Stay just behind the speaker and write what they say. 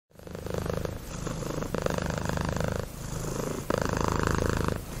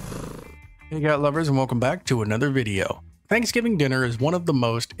Hey cat lovers, and welcome back to another video. Thanksgiving dinner is one of the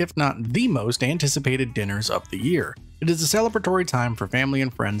most, if not the most, anticipated dinners of the year. It is a celebratory time for family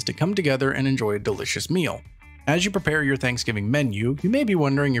and friends to come together and enjoy a delicious meal. As you prepare your Thanksgiving menu, you may be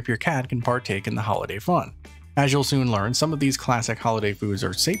wondering if your cat can partake in the holiday fun. As you'll soon learn, some of these classic holiday foods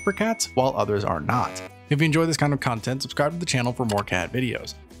are safe for cats, while others are not. If you enjoy this kind of content, subscribe to the channel for more cat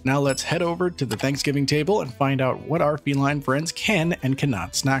videos. Now let's head over to the Thanksgiving table and find out what our feline friends can and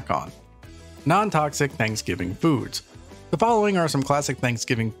cannot snack on. Non-toxic Thanksgiving foods. The following are some classic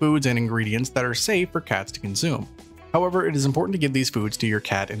Thanksgiving foods and ingredients that are safe for cats to consume. However, it is important to give these foods to your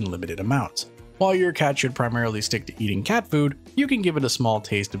cat in limited amounts. While your cat should primarily stick to eating cat food, you can give it a small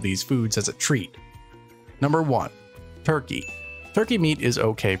taste of these foods as a treat. Number 1. Turkey. Turkey meat is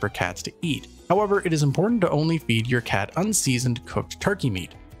okay for cats to eat. However, it is important to only feed your cat unseasoned cooked turkey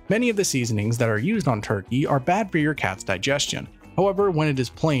meat. Many of the seasonings that are used on turkey are bad for your cat's digestion. However, when it is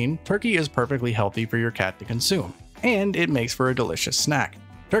plain, turkey is perfectly healthy for your cat to consume, and it makes for a delicious snack.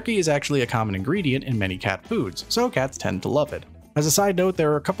 Turkey is actually a common ingredient in many cat foods, so cats tend to love it. As a side note,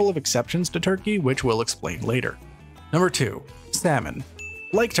 there are a couple of exceptions to turkey, which we'll explain later. Number 2. Salmon.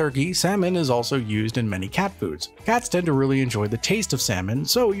 Like turkey, salmon is also used in many cat foods. Cats tend to really enjoy the taste of salmon,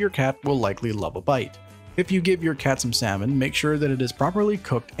 so your cat will likely love a bite. If you give your cat some salmon, make sure that it is properly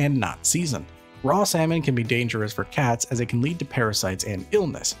cooked and not seasoned. Raw salmon can be dangerous for cats as it can lead to parasites and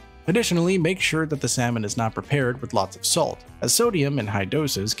illness. Additionally, make sure that the salmon is not prepared with lots of salt, as sodium in high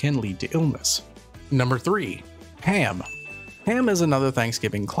doses can lead to illness. Number 3. Ham. Ham is another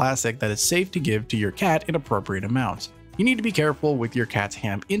Thanksgiving classic that is safe to give to your cat in appropriate amounts. You need to be careful with your cat's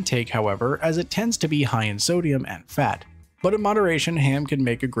ham intake, however, as it tends to be high in sodium and fat. But in moderation, ham can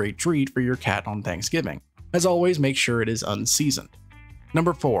make a great treat for your cat on Thanksgiving. As always, make sure it is unseasoned.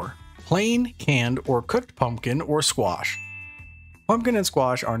 Number 4. Plain, canned, or cooked pumpkin or squash. Pumpkin and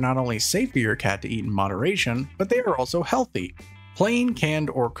squash are not only safe for your cat to eat in moderation, but they are also healthy. Plain, canned,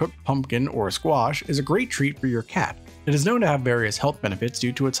 or cooked pumpkin or squash is a great treat for your cat. It is known to have various health benefits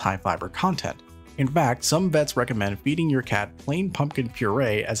due to its high fiber content. In fact, some vets recommend feeding your cat plain pumpkin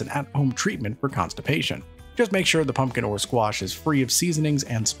puree as an at-home treatment for constipation. Just make sure the pumpkin or squash is free of seasonings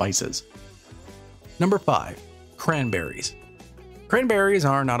and spices. Number 5. Cranberries. Cranberries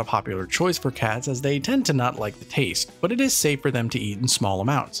are not a popular choice for cats as they tend to not like the taste, but it is safe for them to eat in small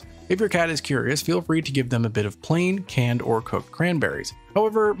amounts. If your cat is curious, feel free to give them a bit of plain, canned, or cooked cranberries.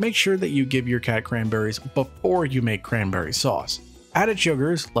 However, make sure that you give your cat cranberries before you make cranberry sauce. Added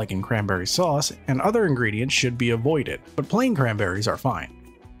sugars, like in cranberry sauce, and other ingredients should be avoided, but plain cranberries are fine.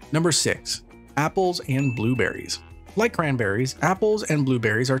 Number 6. Apples and blueberries. Like cranberries, apples and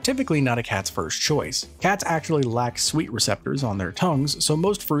blueberries are typically not a cat's first choice. Cats actually lack sweet receptors on their tongues, so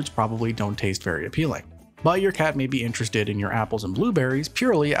most fruits probably don't taste very appealing. But your cat may be interested in your apples and blueberries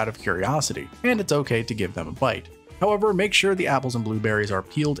purely out of curiosity, and it's okay to give them a bite. However, make sure the apples and blueberries are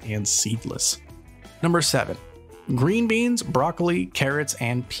peeled and seedless. Number 7. Green beans, broccoli, carrots,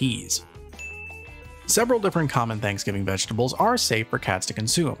 and peas. Several different common Thanksgiving vegetables are safe for cats to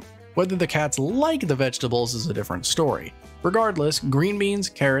consume. Whether the cats like the vegetables is a different story. Regardless, green beans,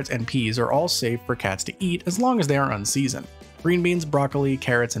 carrots, and peas are all safe for cats to eat as long as they are unseasoned. Green beans, broccoli,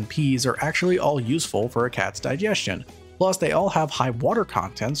 carrots, and peas are actually all useful for a cat's digestion. Plus, they all have high water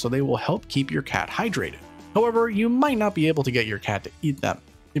content, so they will help keep your cat hydrated. However, you might not be able to get your cat to eat them.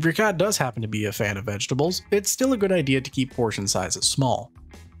 If your cat does happen to be a fan of vegetables, it's still a good idea to keep portion sizes small.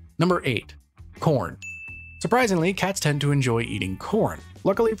 Number 8. Corn. Surprisingly, cats tend to enjoy eating corn.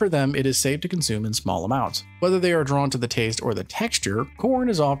 Luckily for them, it is safe to consume in small amounts. Whether they are drawn to the taste or the texture, corn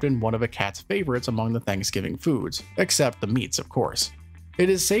is often one of a cat's favorites among the Thanksgiving foods, except the meats, of course. It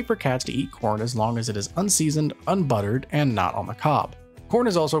is safe for cats to eat corn as long as it is unseasoned, unbuttered, and not on the cob. Corn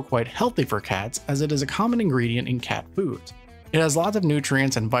is also quite healthy for cats as it is a common ingredient in cat foods. It has lots of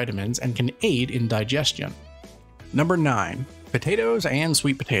nutrients and vitamins and can aid in digestion. Number 9. Potatoes and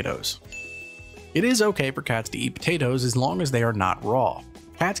sweet potatoes. It is okay for cats to eat potatoes as long as they are not raw.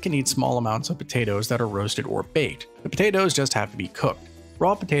 Cats can eat small amounts of potatoes that are roasted or baked. The potatoes just have to be cooked.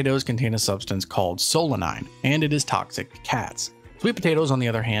 Raw potatoes contain a substance called solanine, and it is toxic to cats. Sweet potatoes, on the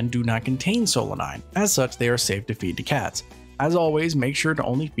other hand, do not contain solanine. As such, they are safe to feed to cats. As always, make sure to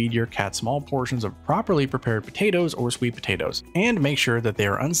only feed your cat small portions of properly prepared potatoes or sweet potatoes, and make sure that they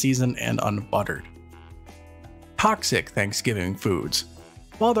are unseasoned and unbuttered. Toxic Thanksgiving foods.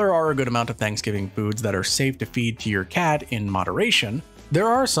 While there are a good amount of Thanksgiving foods that are safe to feed to your cat in moderation, there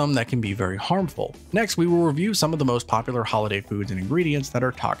are some that can be very harmful. Next, we will review some of the most popular holiday foods and ingredients that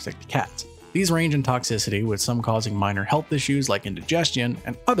are toxic to cats. These range in toxicity, with some causing minor health issues like indigestion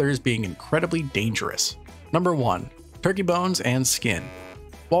and others being incredibly dangerous. Number 1. Turkey bones and skin.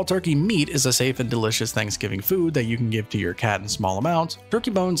 While turkey meat is a safe and delicious Thanksgiving food that you can give to your cat in small amounts,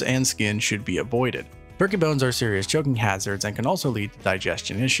 turkey bones and skin should be avoided. Turkey bones are serious choking hazards and can also lead to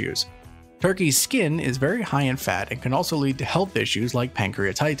digestion issues. Turkey's skin is very high in fat and can also lead to health issues like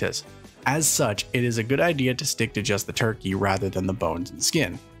pancreatitis. As such, it is a good idea to stick to just the turkey rather than the bones and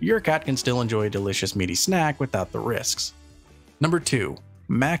skin. Your cat can still enjoy a delicious meaty snack without the risks. Number 2.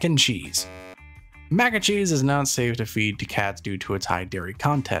 Mac and cheese. Mac and cheese is not safe to feed to cats due to its high dairy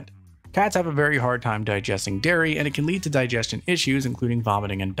content. Cats have a very hard time digesting dairy, and it can lead to digestion issues including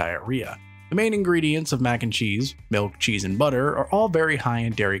vomiting and diarrhea. The main ingredients of mac and cheese, milk, cheese, and butter, are all very high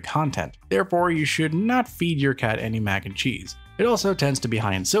in dairy content. Therefore, you should not feed your cat any mac and cheese. It also tends to be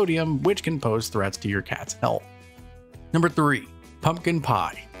high in sodium, which can pose threats to your cat's health. Number 3. Pumpkin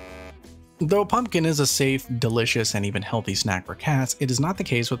pie. Though pumpkin is a safe, delicious, and even healthy snack for cats, it is not the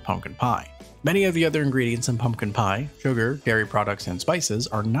case with pumpkin pie. Many of the other ingredients in pumpkin pie, sugar, dairy products, and spices,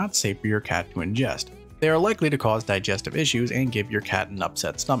 are not safe for your cat to ingest. They are likely to cause digestive issues and give your cat an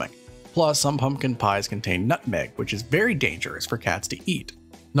upset stomach. Plus, some pumpkin pies contain nutmeg, which is very dangerous for cats to eat.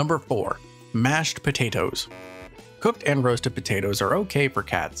 Number 4. Mashed potatoes. Cooked and roasted potatoes are okay for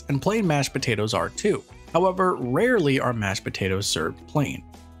cats, and plain mashed potatoes are too. However, rarely are mashed potatoes served plain.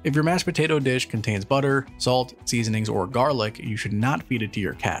 If your mashed potato dish contains butter, salt, seasonings, or garlic, you should not feed it to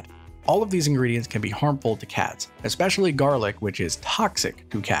your cat. All of these ingredients can be harmful to cats, especially garlic, which is toxic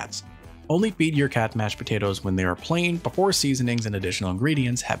to cats. Only feed your cat mashed potatoes when they are plain before seasonings and additional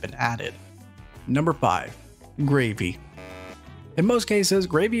ingredients have been added. Number 5. Gravy. In most cases,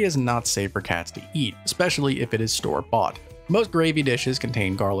 gravy is not safe for cats to eat, especially if it is store-bought. Most gravy dishes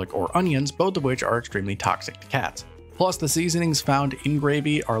contain garlic or onions, both of which are extremely toxic to cats. Plus, the seasonings found in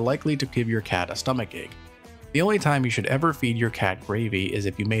gravy are likely to give your cat a stomachache. The only time you should ever feed your cat gravy is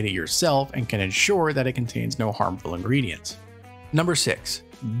if you made it yourself and can ensure that it contains no harmful ingredients. Number 6.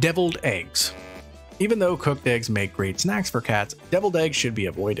 Deviled eggs. Even though cooked eggs make great snacks for cats, deviled eggs should be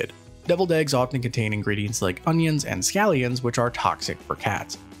avoided. Deviled eggs often contain ingredients like onions and scallions, which are toxic for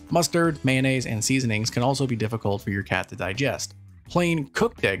cats. Mustard, mayonnaise, and seasonings can also be difficult for your cat to digest. Plain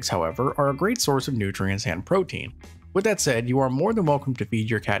cooked eggs, however, are a great source of nutrients and protein. With that said, you are more than welcome to feed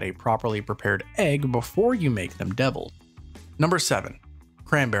your cat a properly prepared egg before you make them deviled. Number 7.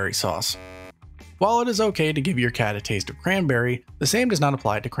 Cranberry sauce. While it is okay to give your cat a taste of cranberry, the same does not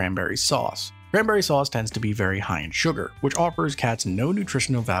apply to cranberry sauce. Cranberry sauce tends to be very high in sugar, which offers cats no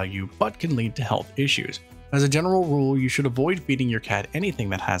nutritional value but can lead to health issues. As a general rule, you should avoid feeding your cat anything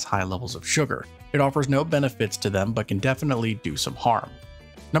that has high levels of sugar. It offers no benefits to them but can definitely do some harm.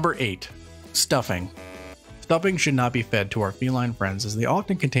 Number 8. Stuffing. Stuffing should not be fed to our feline friends as they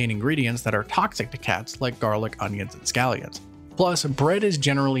often contain ingredients that are toxic to cats like garlic, onions, and scallions. Plus, bread is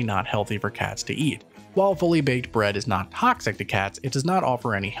generally not healthy for cats to eat. While fully baked bread is not toxic to cats, it does not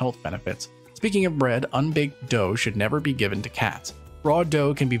offer any health benefits. Speaking of bread, unbaked dough should never be given to cats. Raw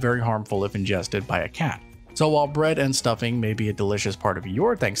dough can be very harmful if ingested by a cat. So while bread and stuffing may be a delicious part of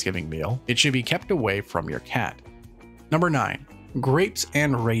your Thanksgiving meal, it should be kept away from your cat. Number 9. Grapes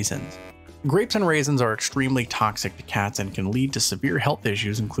and raisins. Grapes and raisins are extremely toxic to cats and can lead to severe health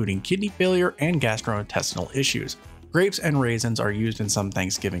issues including kidney failure and gastrointestinal issues. Grapes and raisins are used in some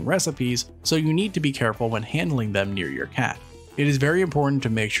Thanksgiving recipes, so you need to be careful when handling them near your cat. It is very important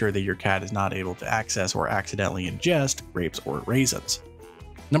to make sure that your cat is not able to access or accidentally ingest grapes or raisins.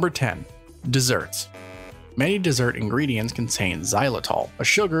 Number 10. Desserts. Many dessert ingredients contain xylitol, a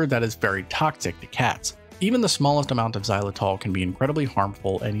sugar that is very toxic to cats. Even the smallest amount of xylitol can be incredibly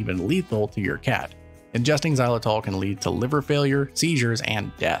harmful and even lethal to your cat. Ingesting xylitol can lead to liver failure, seizures,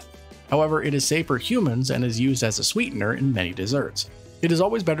 and death. However, it is safe for humans and is used as a sweetener in many desserts. It is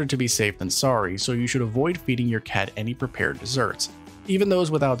always better to be safe than sorry, so you should avoid feeding your cat any prepared desserts. Even those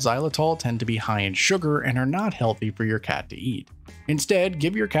without xylitol tend to be high in sugar and are not healthy for your cat to eat. Instead,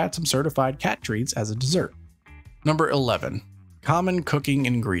 give your cat some certified cat treats as a dessert. Number 11. Common cooking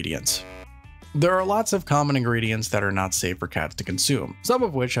ingredients. There are lots of common ingredients that are not safe for cats to consume, some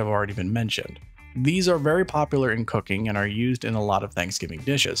of which have already been mentioned. These are very popular in cooking and are used in a lot of Thanksgiving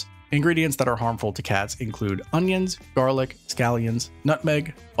dishes. Ingredients that are harmful to cats include onions, garlic, scallions,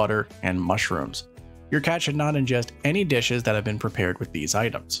 nutmeg, butter, and mushrooms. Your cat should not ingest any dishes that have been prepared with these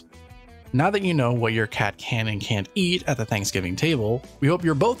items. Now that you know what your cat can and can't eat at the Thanksgiving table, we hope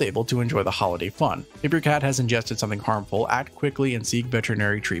you're both able to enjoy the holiday fun. If your cat has ingested something harmful, act quickly and seek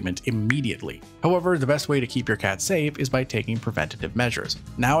veterinary treatment immediately. However, the best way to keep your cat safe is by taking preventative measures.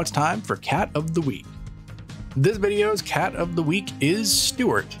 Now it's time for Cat of the Week. This video's Cat of the Week is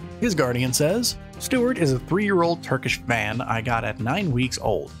Stuart. His guardian says, Stuart is a 3-year-old Turkish fan I got at 9 weeks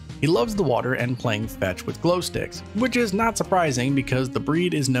old. He loves the water and playing fetch with glow sticks, which is not surprising because the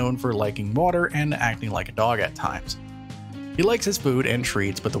breed is known for liking water and acting like a dog at times. He likes his food and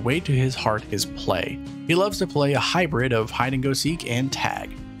treats, but the way to his heart is play. He loves to play a hybrid of hide and go seek and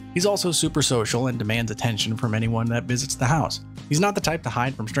tag. He's also super social and demands attention from anyone that visits the house. He's not the type to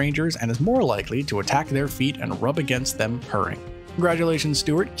hide from strangers and is more likely to attack their feet and rub against them purring. Congratulations,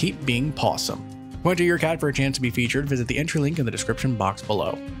 Stuart, keep being pawsome. To enter your cat for a chance to be featured, visit the entry link in the description box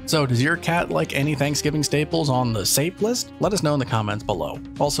below. So, does your cat like any Thanksgiving staples on the safe list? Let us know in the comments below.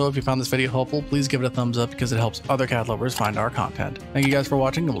 Also, if you found this video helpful, please give it a thumbs up because it helps other cat lovers find our content. Thank you guys for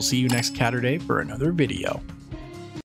watching, and we'll see you next Catterday for another video.